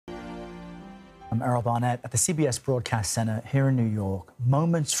I'm Errol Barnett at the CBS Broadcast Center here in New York.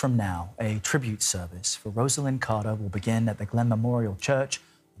 Moments from now, a tribute service for Rosalynn Carter will begin at the Glenn Memorial Church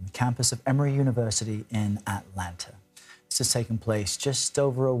on the campus of Emory University in Atlanta. This has taken place just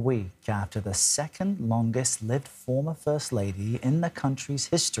over a week after the second longest-lived former First Lady in the country's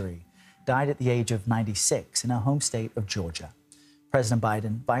history died at the age of 96 in her home state of Georgia. President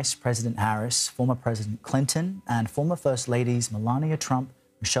Biden, Vice President Harris, former President Clinton, and former First Ladies Melania Trump,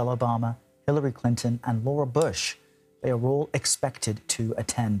 Michelle Obama, Hillary Clinton, and Laura Bush, they are all expected to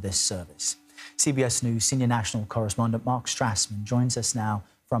attend this service. CBS News senior national correspondent Mark Strassmann joins us now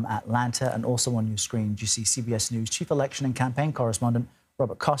from Atlanta, and also on your screen you see CBS News chief election and campaign correspondent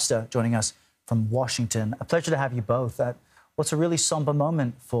Robert Costa joining us from Washington. A pleasure to have you both at what's a really somber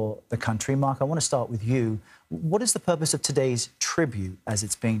moment for the country. Mark, I want to start with you. What is the purpose of today's tribute, as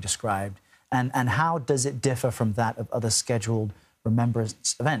it's being described, and how does it differ from that of other scheduled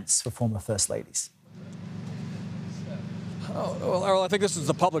remembrance events for former First Ladies? Oh, well, Errol, I think this is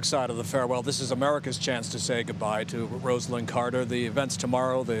the public side of the farewell. This is America's chance to say goodbye to Rosalynn Carter. The events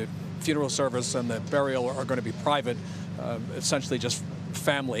tomorrow, the funeral service and the burial are going to be private, essentially just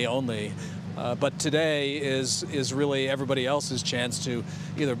family only. But today is really everybody else's chance to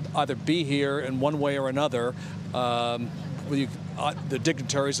either be here in one way or another. The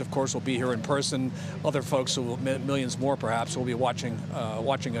dignitaries, of course, will be here in person. Other folks, millions more perhaps, will be watching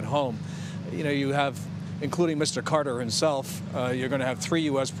at home. You have, including Mr. Carter himself, you're going to have 3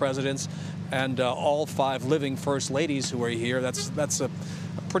 U.S. presidents and all 5 living First Ladies who are here. That's a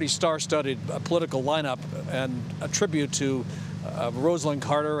pretty star-studded political lineup, and a tribute to Rosalynn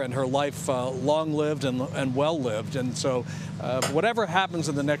Carter and her life, long-lived and well-lived. And so whatever happens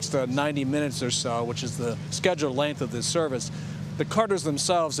in the next 90 minutes or so, which is the scheduled length of this service, the Carters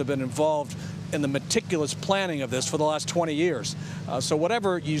themselves have been involved in the meticulous planning of this for the last 20 years. So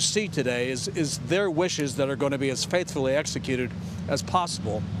whatever you see today is their wishes that are going to be as faithfully executed as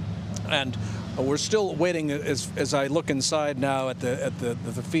possible. And we're still waiting, as I look inside now at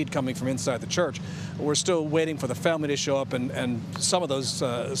the feed coming from inside the church. We're still waiting for the family to show up and some of those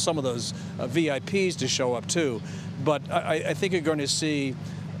VIPs to show up too. But I think you're going to see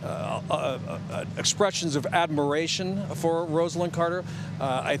expressions of admiration for Rosalynn Carter.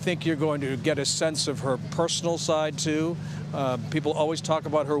 I think you're going to get a sense of her personal side too. People always talk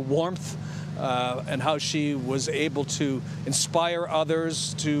about her warmth and how she was able to inspire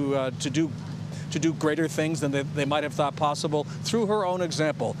others to do greater things than they might have thought possible through her own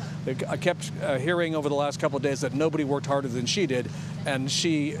example. I kept hearing over the last couple of days that nobody worked harder than she did, and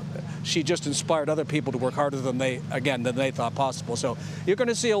she just inspired other people to work harder than they thought possible. So you're going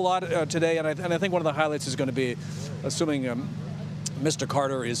to see a lot today, and I think one of the highlights is going to be, assuming Mr.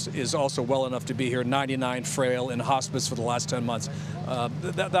 Carter is also well enough to be here, 99, frail, in hospice for the last 10 months.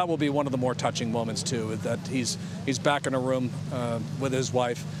 That will be one of the more touching moments too, that he's back in a room with his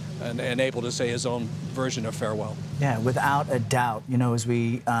wife and able to say his own version of farewell. Yeah, without a doubt. As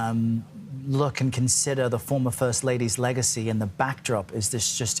we look and consider the former First Lady's legacy, and the backdrop is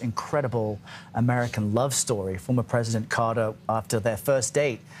this just incredible American love story. Former President Carter, after their first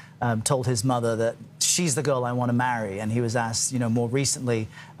date, told his mother that she's the girl I want to marry. And he was asked, more recently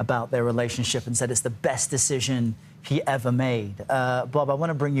about their relationship and said it's the best decision he ever made. Bob, I want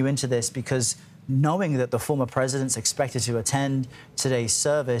to bring you into this because knowing that the former president's expected to attend today's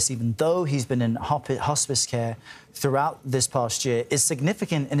service, even though he's been in hospice care throughout this past year, is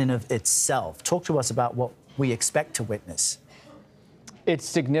significant in and of itself. Talk to us about what we expect to witness. It's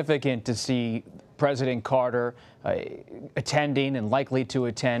significant to see President Carter attending and likely to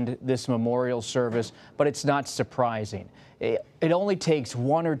attend this memorial service, but it's not surprising. It only takes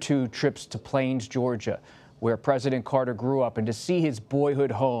 1 or 2 trips to Plains, Georgia, where President Carter grew up, and to see his boyhood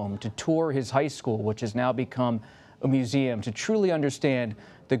home, to tour his high school, which has now become a museum, to truly understand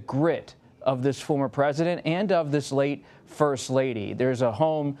the grit of this former president and of this late First Lady. There's a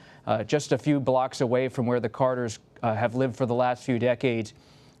home just a few blocks away from where the Carters have lived for the last few decades,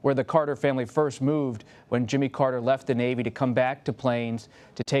 where the Carter family first moved when Jimmy Carter left the Navy to come back to Plains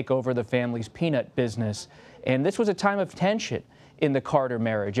to take over the family's peanut business. And this was a time of tension in the Carter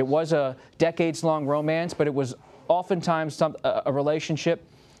marriage. It was a decades-long romance, but it was oftentimes a relationship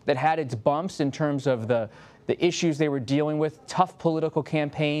that had its bumps in terms of the issues they were dealing with, tough political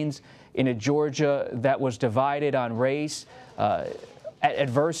campaigns in a Georgia that was divided on race,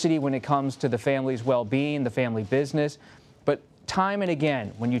 adversity when it comes to the family's well-being, the family business. But time and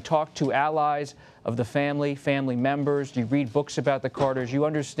again, when you talk to allies of the family members, you read books about the Carters, you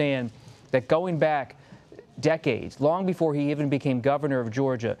understand that going back decades, long before he even became governor of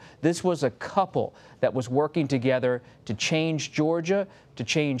Georgia. This was a couple that was working together to change Georgia, to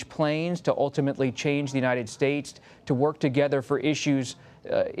change Plains, to ultimately change the United States, to work together for issues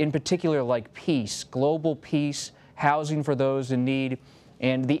in particular like peace, global peace, housing for those in need.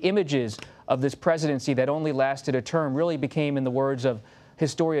 And the images of this presidency that only lasted a term really became, in the words of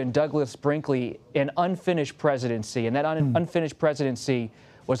historian Douglas Brinkley, an unfinished presidency. And that unfinished presidency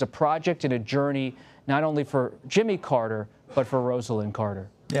was a project and a journey not only for Jimmy Carter, but for Rosalynn Carter.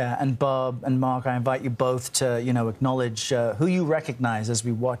 Yeah, and Bob and Mark, I invite you both to, acknowledge who you recognize as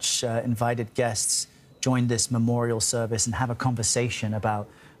we watch invited guests join this memorial service and have a conversation about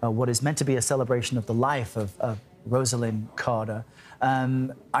what is meant to be a celebration of the life of Rosalynn Carter.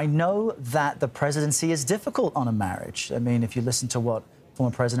 I know that the presidency is difficult on a marriage. I mean, if you listen to what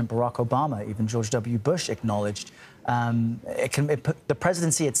former President Barack Obama, even George W. Bush acknowledged, the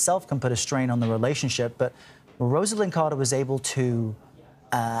presidency itself can put a strain on the relationship, but Rosalynn Carter was able to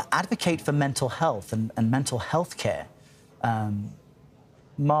advocate for mental health and mental health care.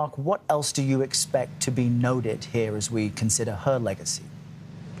 Mark, what else do you expect to be noted here as we consider her legacy?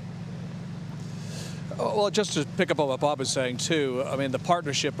 Well, just to pick up on what Bob was saying, too, I mean, the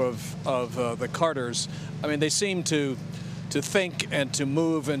partnership of the Carters, I mean, they seem to think and to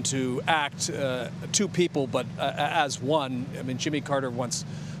move and to act two people, but as one. I mean, Jimmy Carter once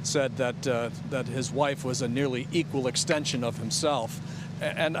said that his wife was a nearly equal extension of himself.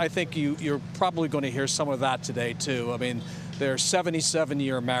 And I think you're probably going to hear some of that today, too. I mean, their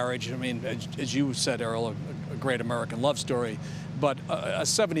 77-year marriage, I mean, as you said, Earl, a great American love story, but a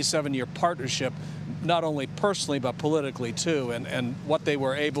 77-year partnership, not only personally, but politically, too, and what they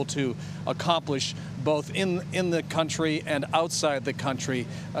were able to accomplish both in the country and outside the country,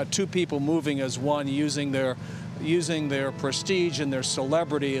 two people moving as one, using their prestige and their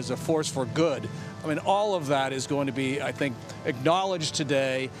celebrity as a force for good. I mean, all of that is going to be, I think, acknowledged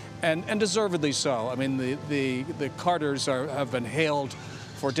today, and deservedly so. I mean, the Carters have been hailed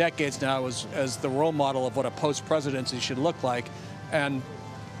for decades now as the role model of what a post-presidency should look like, and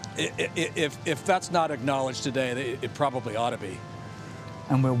if that's not acknowledged today, it probably ought to be.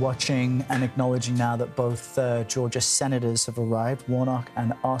 And we're watching and acknowledging now that both Georgia senators have arrived, Warnock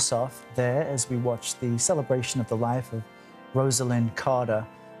and Ossoff, there as we watch the celebration of the life of Rosalynn Carter.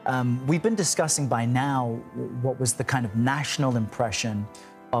 We've been discussing by now what was the kind of national impression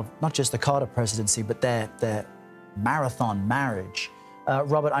of not just the Carter presidency, but their marathon marriage.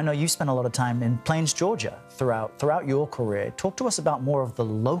 Robert, I know you spent a lot of time in Plains, Georgia throughout your career. Talk to us about more of the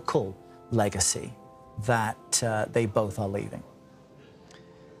local legacy that they both are leaving.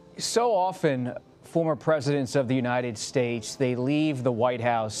 So often, former presidents of the United States, they leave the White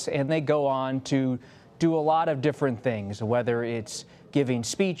House and they go on to do a lot of different things, whether it's giving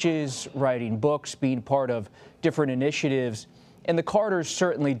speeches, writing books, being part of different initiatives. And the Carters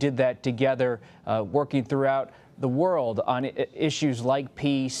certainly did that together, working throughout the world on issues like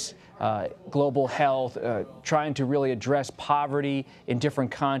peace, global health, trying to really address poverty in different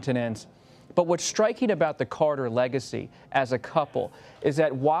continents. But what's striking about the Carter legacy as a couple is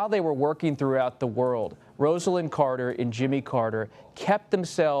that while they were working throughout the world, Rosalynn Carter and Jimmy Carter kept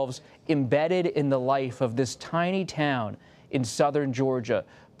themselves embedded in the life of this tiny town in southern Georgia,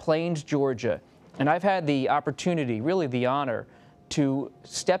 Plains, Georgia. And I've had the opportunity, really the honor, to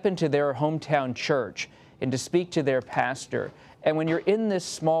step into their hometown church and to speak to their pastor. And when you're in this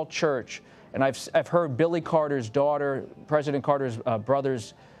small church, and I've heard Billy Carter's daughter, President Carter's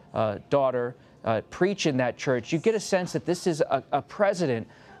brother's daughter, preach in that church, you get a sense that this is a president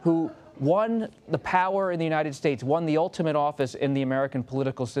who won the power in the United States, won the ultimate office in the American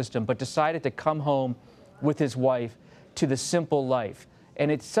political system, but decided to come home with his wife to the simple life. And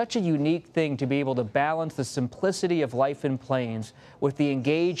it's such a unique thing to be able to balance the simplicity of life in Plains with the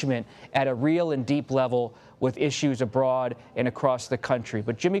engagement at a real and deep level with issues abroad and across the country.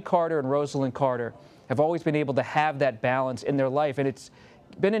 But Jimmy Carter and Rosalynn Carter have always been able to have that balance in their life. And it's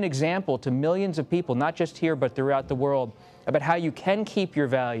been an example to millions of people, not just here, but throughout the world, about how you can keep your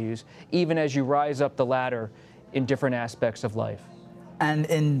values even as you rise up the ladder in different aspects of life. And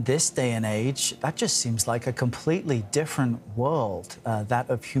in this day and age, that just seems like a completely different world, that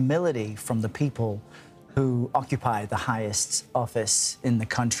of humility from the people who occupy the highest office in the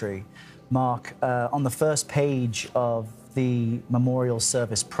country. Mark, on the first page of the memorial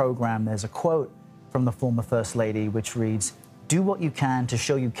service program, there's a quote from the former First Lady, which reads, "Do what you can to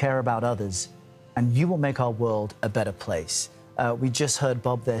show you care about others, and you will make our world a better place." We just heard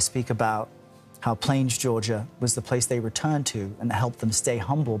Bob there speak about how Plains, Georgia was the place they returned to and helped them stay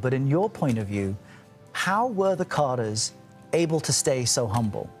humble. But in your point of view, how were the Carters able to stay so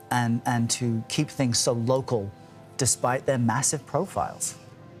humble and to keep things so local despite their massive profiles?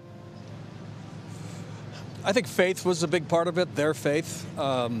 I think faith was a big part of it, their faith.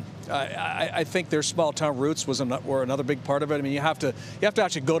 I think their small-town roots were another big part of it. I mean, you have to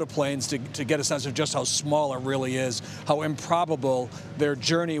actually go to Plains to get a sense of just how small it really is, how improbable their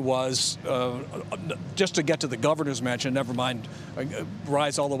journey was just to get to the governor's mansion, never mind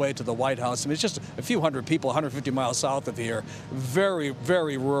rise all the way to the White House. I mean, it's just a few hundred people, 150 miles south of here, very,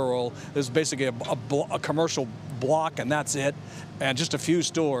 very rural. There's basically a commercial block, and that's it, and just a few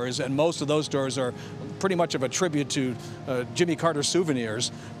stores, and most of those stores are pretty much of a tribute to Jimmy Carter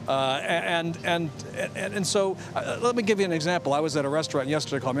souvenirs. And so let me give you an example. I was at a restaurant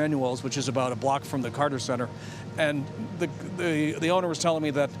yesterday called Manuel's, which is about a block from the Carter Center, and the owner was telling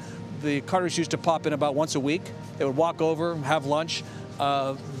me that the Carters used to pop in about once a week. They would walk over, have lunch.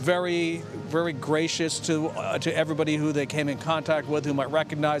 Very, very gracious to everybody who they came in contact with, who might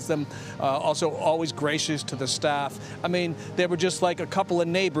recognize them. Also, always gracious to the staff. I mean, they were just like a couple of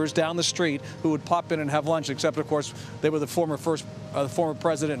neighbors down the street who would pop in and have lunch. Except, of course, they were the former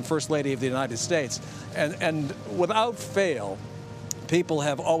president and first lady of the United States. And without fail, people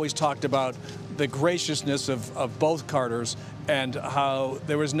have always talked about the graciousness of both Carters and how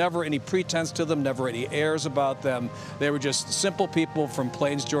there was never any pretense to them, never any airs about them. They were just simple people from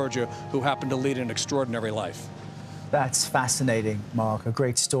Plains, Georgia, who happened to lead an extraordinary life. That's fascinating, Mark. A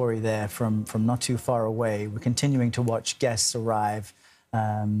great story there from not too far away. We're continuing to watch guests arrive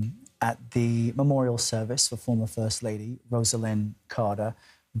at the memorial service for former First Lady Rosalynn Carter.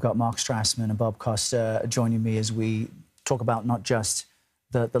 We've got Mark Strassmann and Bob Costa joining me as we talk about not just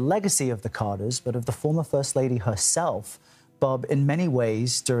the legacy of the Carters, but of the former First Lady herself. Bob, in many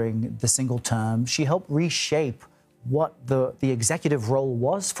ways, during the single term, she helped reshape what the executive role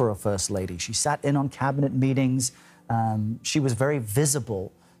was for a First Lady. She sat in on cabinet meetings. She was very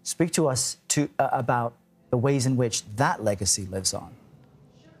visible. Speak to us about the ways in which that legacy lives on.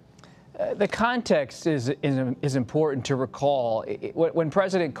 The context is important to recall. When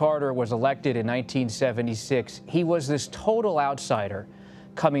President Carter was elected in 1976, he was this total outsider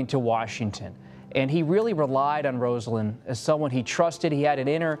coming to Washington. And he really relied on Rosalynn as someone he trusted. He had an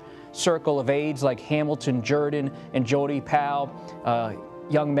inner circle of aides like Hamilton Jordan and Jody Powell,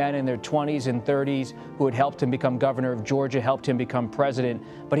 young men in their 20s and 30s who had helped him become governor of Georgia, helped him become president.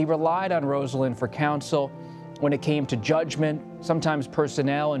 But he relied on Rosalynn for counsel when it came to judgment, sometimes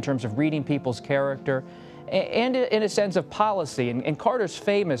personnel in terms of reading people's character, and in a sense of policy. And Carter's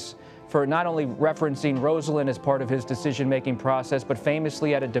famous for not only referencing Rosalynn as part of his decision-making process, but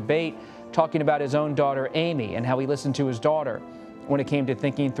famously at a debate talking about his own daughter, Amy, and how he listened to his daughter when it came to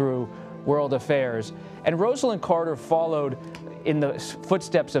thinking through world affairs. And Rosalynn Carter followed in the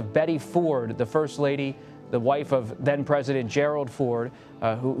footsteps of Betty Ford, the First Lady, the wife of then-President Gerald Ford,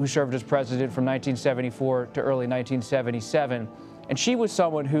 who served as president from 1974 to early 1977. And she was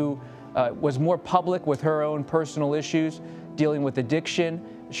someone who was more public with her own personal issues, dealing with addiction.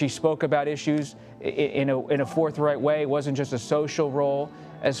 She spoke about issues in a forthright way. It wasn't just a social role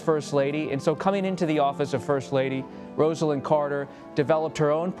as First Lady. And so coming into the office of First Lady, Rosalynn Carter developed her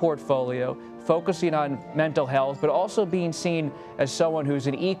own portfolio, focusing on mental health, but also being seen as someone who's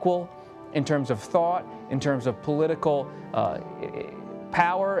an equal in terms of thought, in terms of political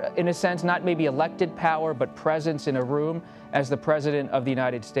power, in a sense, not maybe elected power, but presence in a room as the President of the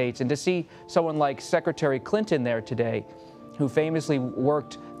United States. And to see someone like Secretary Clinton there today, who famously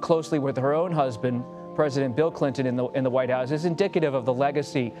worked closely with her own husband, President Bill Clinton, in the White House, is indicative of the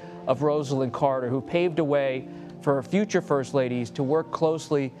legacy of Rosalynn Carter, who paved a way for future First Ladies to work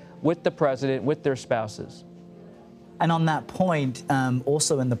closely with the President, with their spouses. And on that point,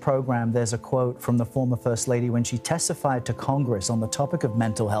 also in the program, there's a quote from the former First Lady when she testified to Congress on the topic of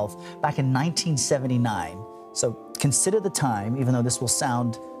mental health back in 1979. So consider the time, even though this will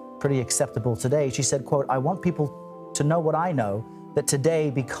sound pretty acceptable today. She said, quote, "I want people to know what I know, that today,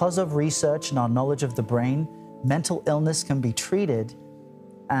 because of research and our knowledge of the brain, mental illness can be treated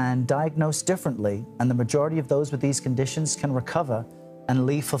and diagnosed differently, and the majority of those with these conditions can recover and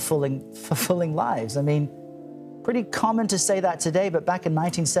lead fulfilling lives." I mean, pretty common to say that today, but back in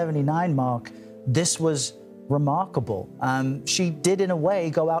 1979, Mark, this was remarkable. She did, in a way,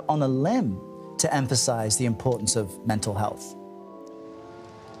 go out on a limb to emphasize the importance of mental health.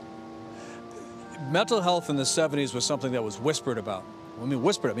 Mental health in the 70s was something that was whispered about. I mean,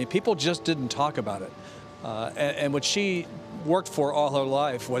 whispered. I mean, people just didn't talk about it. And what she worked for all her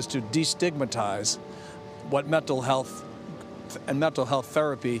life was to destigmatize what mental health and mental health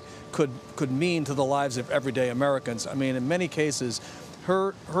therapy could mean to the lives of everyday Americans. I mean, in many cases,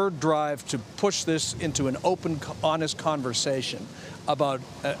 her drive to push this into an open, honest conversation about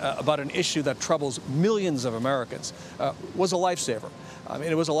an issue that troubles millions of Americans was a lifesaver. I mean,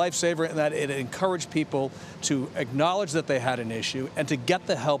 it was a lifesaver in that it encouraged people to acknowledge that they had an issue and to get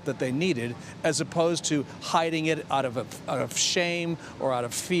the help that they needed, as opposed to hiding it out of shame or out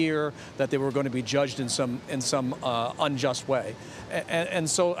of fear that they were going to be judged in some unjust way. And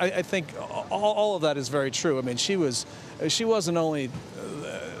so I think all of that is very true. I mean, she wasn't only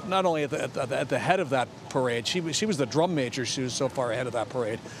not only at the head of that parade, she was the drum major. She was so far ahead of that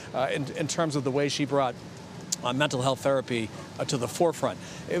parade in terms of the way she brought mental health therapy to the forefront.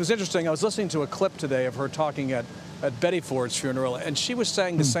 It was interesting. I was listening to a clip today of her talking at Betty Ford's funeral, and she was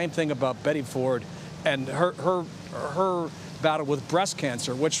saying the same thing about Betty Ford and her battle with breast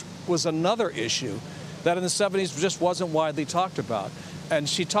cancer, which was another issue that in the 70s just wasn't widely talked about. And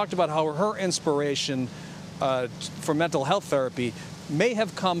she talked about how her inspiration for mental health therapy may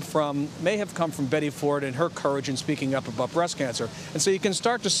have come from Betty Ford and her courage in speaking up about breast cancer. And so you can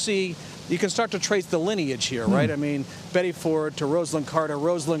start to trace the lineage here, right? I mean, Betty Ford to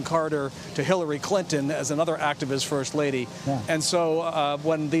Rosalynn Carter to Hillary Clinton as another activist first lady. Yeah. And so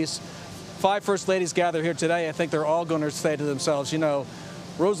when these 5 first ladies gather here today, I think they're all going to say to themselves, you know,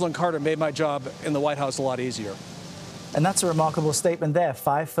 Rosalynn Carter made my job in the White House a lot easier. And that's a remarkable statement there.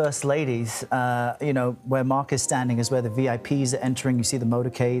 5 first ladies. You know, where Mark is standing is where the VIPs are entering. You see the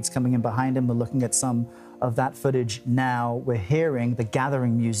motorcades coming in behind him. We're looking at some of that footage now. We're hearing the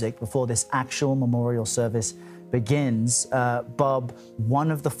gathering music before this actual memorial service begins. Bob,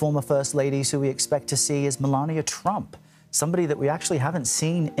 one of the former first ladies who we expect to see is Melania Trump, somebody that we actually haven't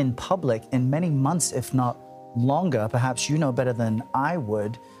seen in public in many months, if not longer. Perhaps you know better than I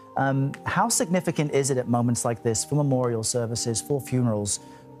would. How significant is it at moments like this for memorial services, for funerals,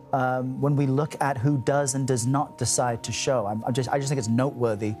 when we look at who does and does not decide to show? I just think it's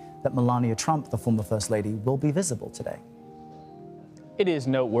noteworthy that Melania Trump, the former First Lady, will be visible today. It is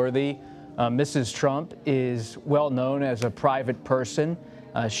noteworthy. Mrs. Trump is well known as a private person.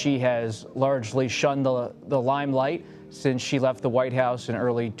 She has largely shunned the limelight since she left the White House in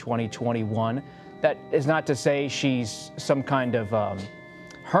early 2021. That is not to say she's some kind of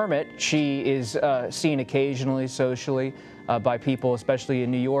hermit. She is seen occasionally socially by people, especially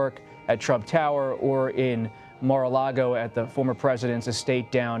in New York at Trump Tower or in Mar-a-Lago at the former president's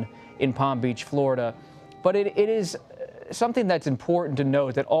estate down in Palm Beach, Florida. But it is something that's important to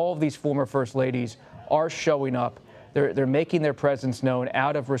note, that all of these former first ladies are showing up. They're making their presence known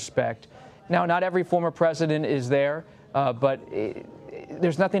out of respect. Now, not every former president is there, but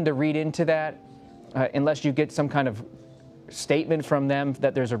there's nothing to read into that unless you get some kind of statement from them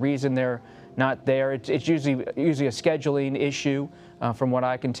that there's a reason they're not there. It's usually a scheduling issue, from what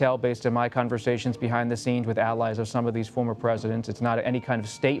I can tell based on my conversations behind the scenes with allies of some of these former presidents. It's not any kind of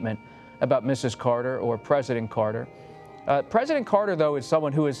statement about Mrs. Carter or President Carter. President Carter, though, is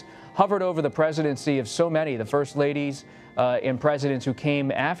someone who has hovered over the presidency of so many, the first ladies and presidents who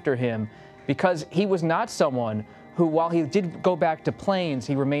came after him, because he was not someone who, while he did go back to planes,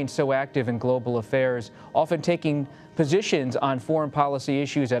 he remained so active in global affairs, often taking positions on foreign policy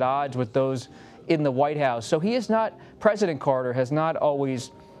issues at odds with those in the White House. So he is not, President Carter has not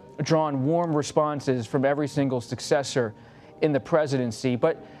always drawn warm responses from every single successor in the presidency.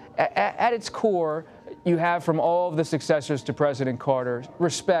 But at its core, you have from all of the successors to President Carter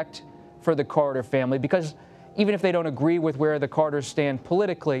respect for the Carter family, because even if they don't agree with where the Carters stand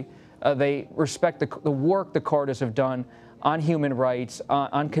politically, they respect the work the Carters have done on human rights,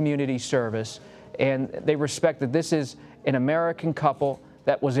 on community service, and they respect that this is an American couple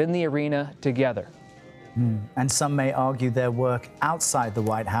that was in the arena together. And some may argue their work outside the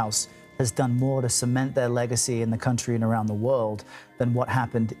White House has done more to cement their legacy in the country and around the world than what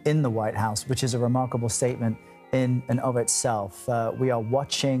happened in the White House, which is a remarkable statement in and of itself. We are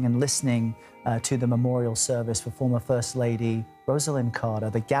watching and listening to the memorial service for former First Lady Rosalynn Carter.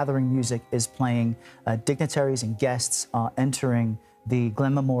 The gathering music is playing. Dignitaries and guests are entering the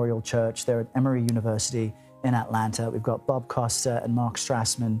Glenn Memorial Church there at Emory University in Atlanta. We've got Bob Costa and Mark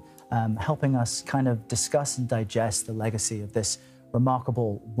Strassmann helping us kind of discuss and digest the legacy of this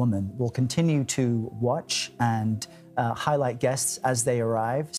remarkable woman. We'll continue to watch and highlight guests as they arrive.